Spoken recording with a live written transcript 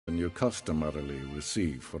you customarily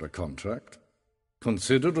receive for a contract.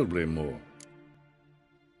 Considerably more.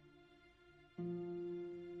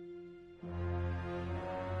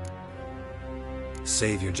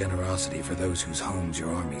 Save your generosity for those whose homes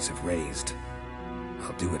your armies have razed.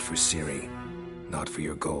 I'll do it for Ciri, not for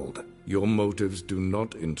your gold. Your motives do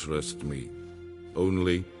not interest me.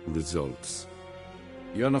 Only results.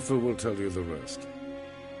 Yennefer will tell you the rest.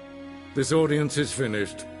 This audience is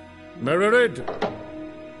finished. Mererid!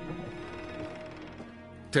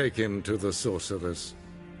 Take him to the sorceress.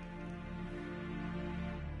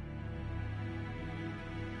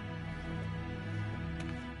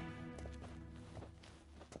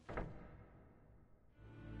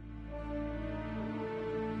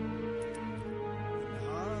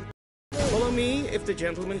 Follow me, if the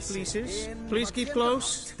gentleman pleases. Please keep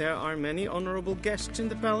close. There are many honorable guests in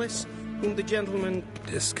the palace, whom the gentleman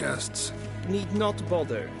Disgusts. need not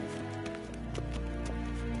bother.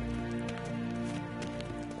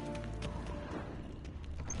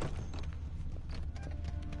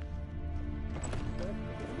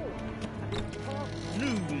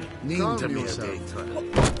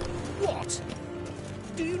 What?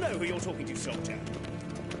 Do you know who you're talking to, soldier?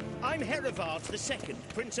 I'm Herivard II,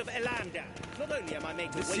 Prince of Elander. Not only am I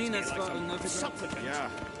made to wait here like some supplicant... Ja,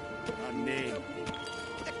 nee.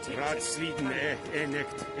 Raadsliden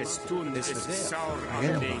enigt is toen is saur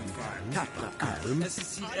alleen.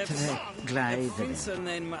 Gleiden.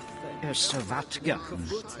 Svartgarden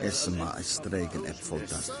är som stregen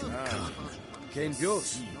uppfordras din karne. Kein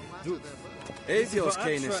Bios. Evios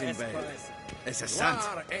keines in Bay. Es ist sant.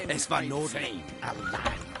 Es war notwendig.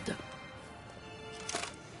 Allein.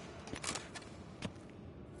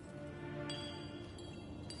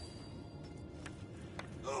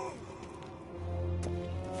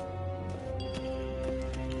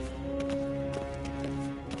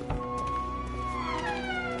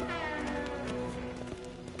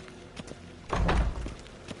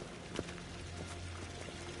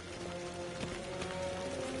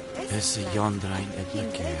 Esse jondrain et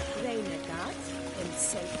leker.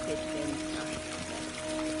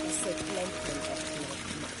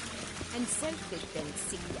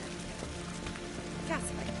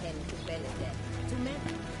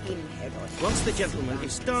 Once the gentleman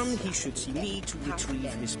is done, he should see me to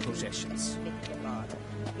retrieve his possessions.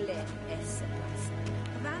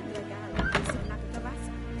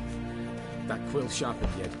 That quill sharpened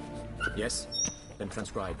yet? Yes? Then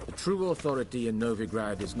transcribe. The true authority in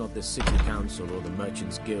Novigrad is not the city council or the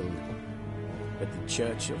merchants' guild, but the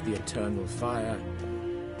Church of the Eternal Fire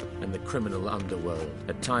and the criminal underworld.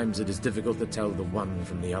 At times it is difficult to tell the one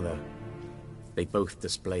from the other. They both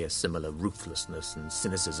display a similar ruthlessness and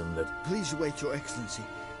cynicism that... Please wait, Your Excellency.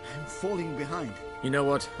 I'm falling behind. You know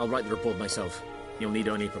what? I'll write the report myself. You'll need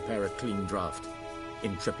only prepare a clean draft.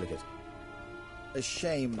 In triplicate. A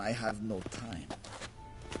shame I have no time.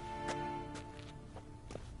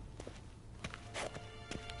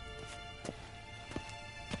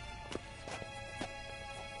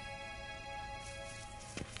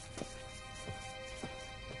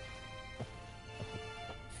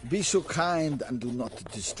 Be so kind and do not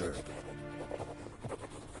disturb.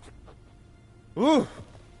 Ooh!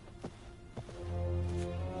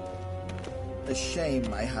 A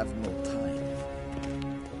shame I have no time.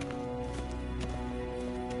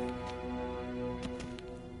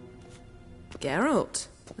 Geralt,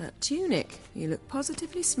 that tunic. You look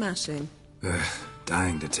positively smashing.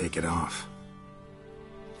 Dying to take it off.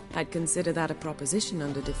 I'd consider that a proposition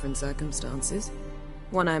under different circumstances.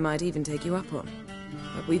 One I might even take you up on.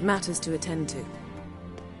 But we've matters to attend to.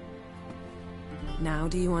 Now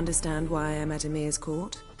do you understand why I'm at Emir's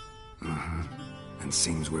court? Mm-hmm. And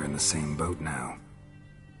seems we're in the same boat now.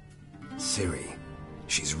 Ciri,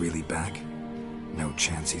 she's really back? No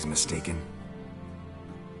chance he's mistaken?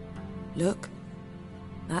 Look,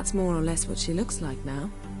 that's more or less what she looks like now.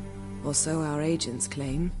 Or so our agents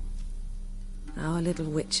claim. Our little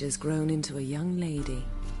witch has grown into a young lady.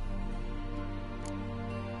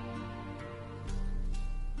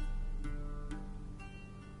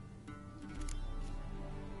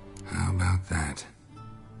 How about that?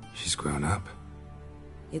 She's grown up?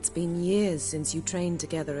 It's been years since you trained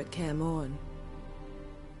together at Kaer Morhen.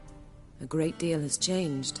 A great deal has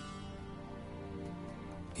changed.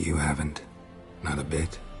 You haven't? Not a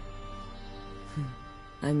bit?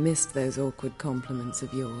 I missed those awkward compliments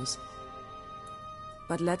of yours.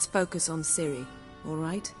 But let's focus on Ciri, all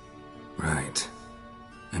right? Right.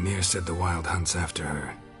 Emir said the Wild hunts after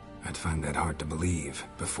her. I'd find that hard to believe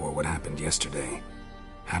before what happened yesterday.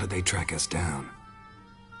 How did they track us down?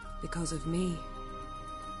 Because of me.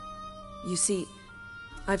 You see,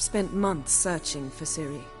 I've spent months searching for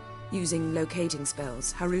Ciri. using locating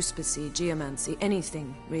spells, haruspicy, geomancy,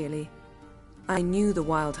 anything, really. I knew the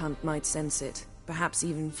Wild Hunt might sense it, perhaps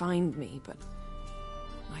even find me, but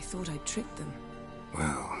I thought I'd tricked them.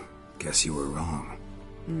 Well, guess you were wrong.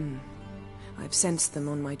 I've sensed them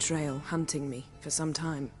on my trail, hunting me, for some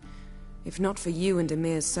time. If not for you and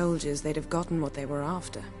Emir's soldiers, they'd have gotten what they were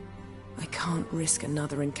after. I can't risk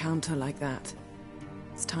another encounter like that.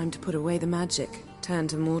 It's time to put away the magic, turn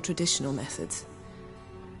to more traditional methods.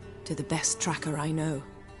 To the best tracker I know.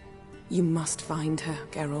 You must find her,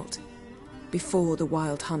 Geralt. Before the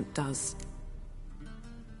Wild Hunt does.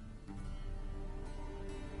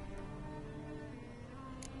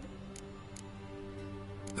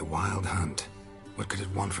 The Wild Hunt. What could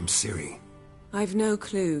it want from Ciri? I've no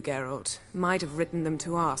clue, Geralt. Might have written them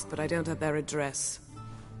to ask, but I don't have their address.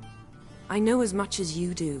 I know as much as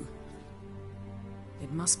you do.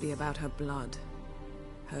 It must be about her blood.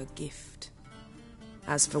 Her gift.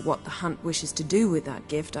 As for what the Hunt wishes to do with that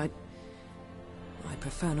gift, I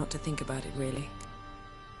prefer not to think about it, really.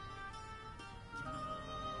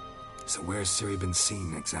 So where's Ciri been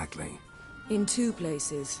seen, exactly? In 2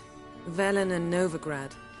 places. Velen and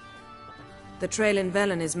Novigrad. The trail in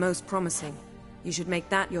Velen is most promising. You should make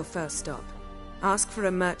that your first stop. Ask for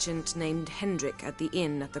a merchant named Hendrik at the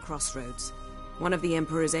inn at the crossroads. One of the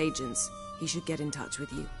Emperor's agents. He should get in touch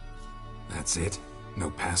with you. That's it? No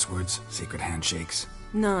passwords? Secret handshakes?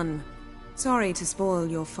 None. Sorry to spoil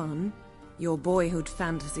your fun. Your boyhood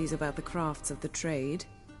fantasies about the crafts of the trade.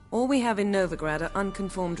 All we have in Novigrad are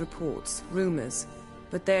unconfirmed reports, rumors.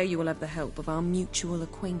 But there you will have the help of our mutual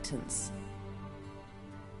acquaintance.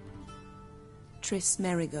 Triss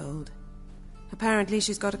Merigold. Apparently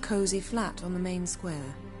she's got a cozy flat on the main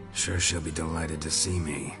square. Sure she'll be delighted to see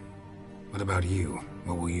me. What about you?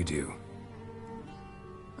 What will you do?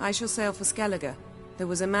 I shall sail for Skellige. There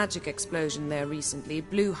was a magic explosion there recently,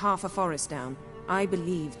 blew half a forest down. I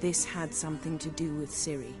believe this had something to do with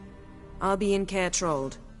Ciri. I'll be in Caer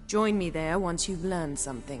Trold. Join me there once you've learned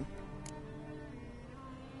something.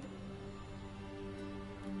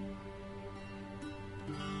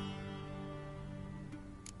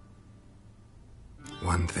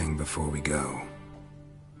 One thing before we go.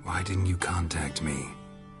 Why didn't you contact me?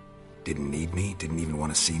 Didn't need me? Didn't even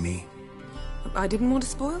want to see me? I didn't want to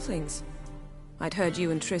spoil things. I'd heard you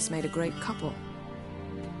and Triss made a great couple.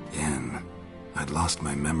 Yen, I'd lost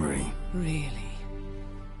my memory. Really?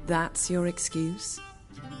 That's your excuse?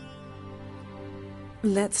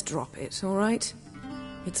 Let's drop it, all right?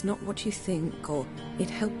 It's not what you think, or it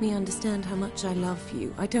helped me understand how much I love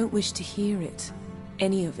you. I don't wish to hear it.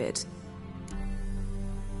 Any of it.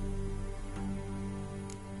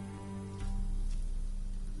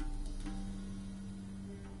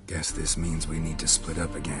 Guess this means we need to split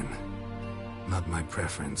up again. Not my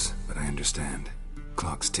preference, but I understand.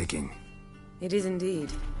 Clock's ticking. It is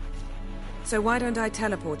indeed. So why don't I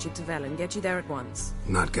teleport you to Velen, get you there at once?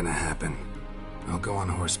 Not gonna happen. I'll go on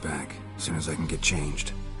horseback, as soon as I can get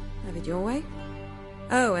changed. Have it your way?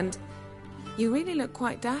 Oh, and you really look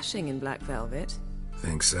quite dashing in black velvet.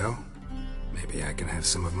 Think so? Maybe I can have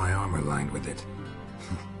some of my armor lined with it.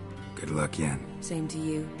 Good luck, Yen. Same to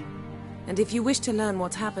you. And if you wish to learn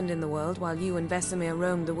what's happened in the world while you and Vesemir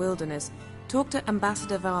roamed the wilderness, talk to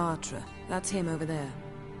Ambassador Varatra. That's him over there.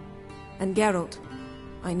 And Geralt,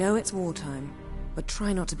 I know it's wartime, but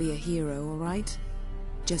try not to be a hero, all right?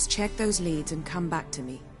 Just check those leads and come back to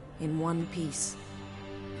me, in one piece.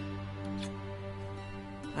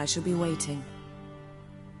 I shall be waiting.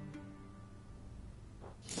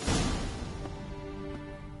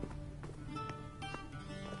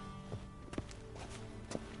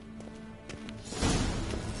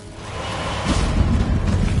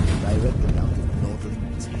 Directly out of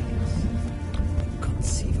Nordling tales.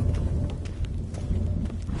 Conceivable.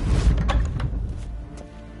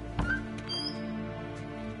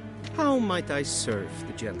 How might I serve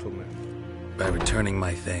the gentleman? By returning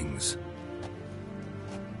my things.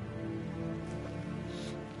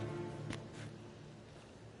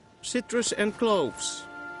 Citrus and cloves.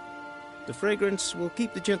 The fragrance will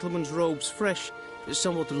keep the gentleman's robes fresh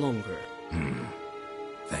somewhat longer.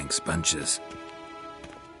 Thanks, bunches.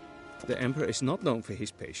 The Emperor is not known for his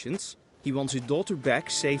patience. He wants his daughter back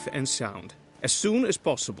safe and sound, as soon as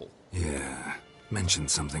possible. Yeah, mentioned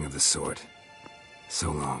something of the sort.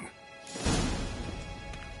 So long.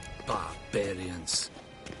 Barbarians.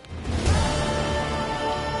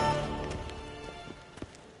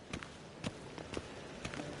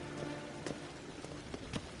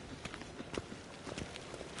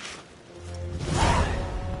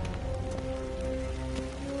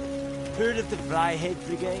 Heard of the Fryhead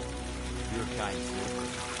Brigade? Your kind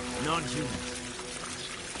folk. Non-humans.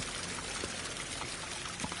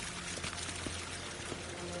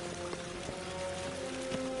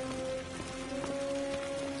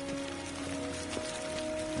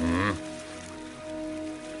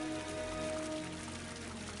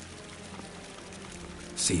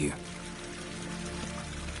 See you.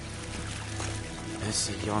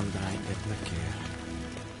 Esse Yondrain et Laker.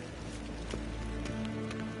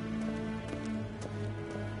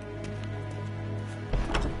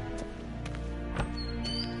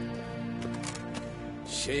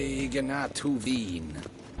 Shegena Tuvin.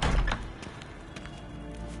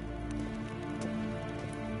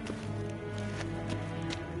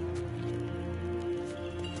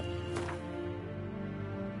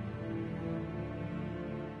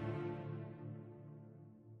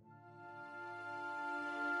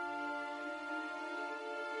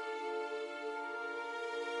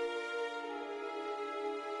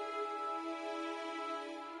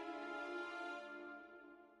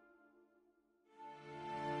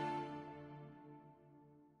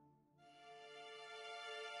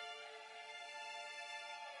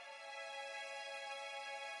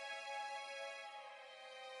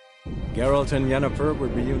 Geralt and Yennefer were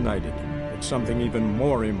reunited, but something even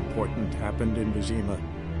more important happened in Vizima.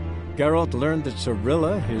 Geralt learned that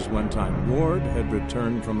Cirilla, his one-time ward, had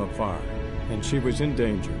returned from afar, and she was in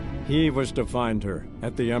danger. He was to find her,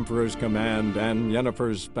 at the Emperor's command and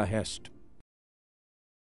Yennefer's behest.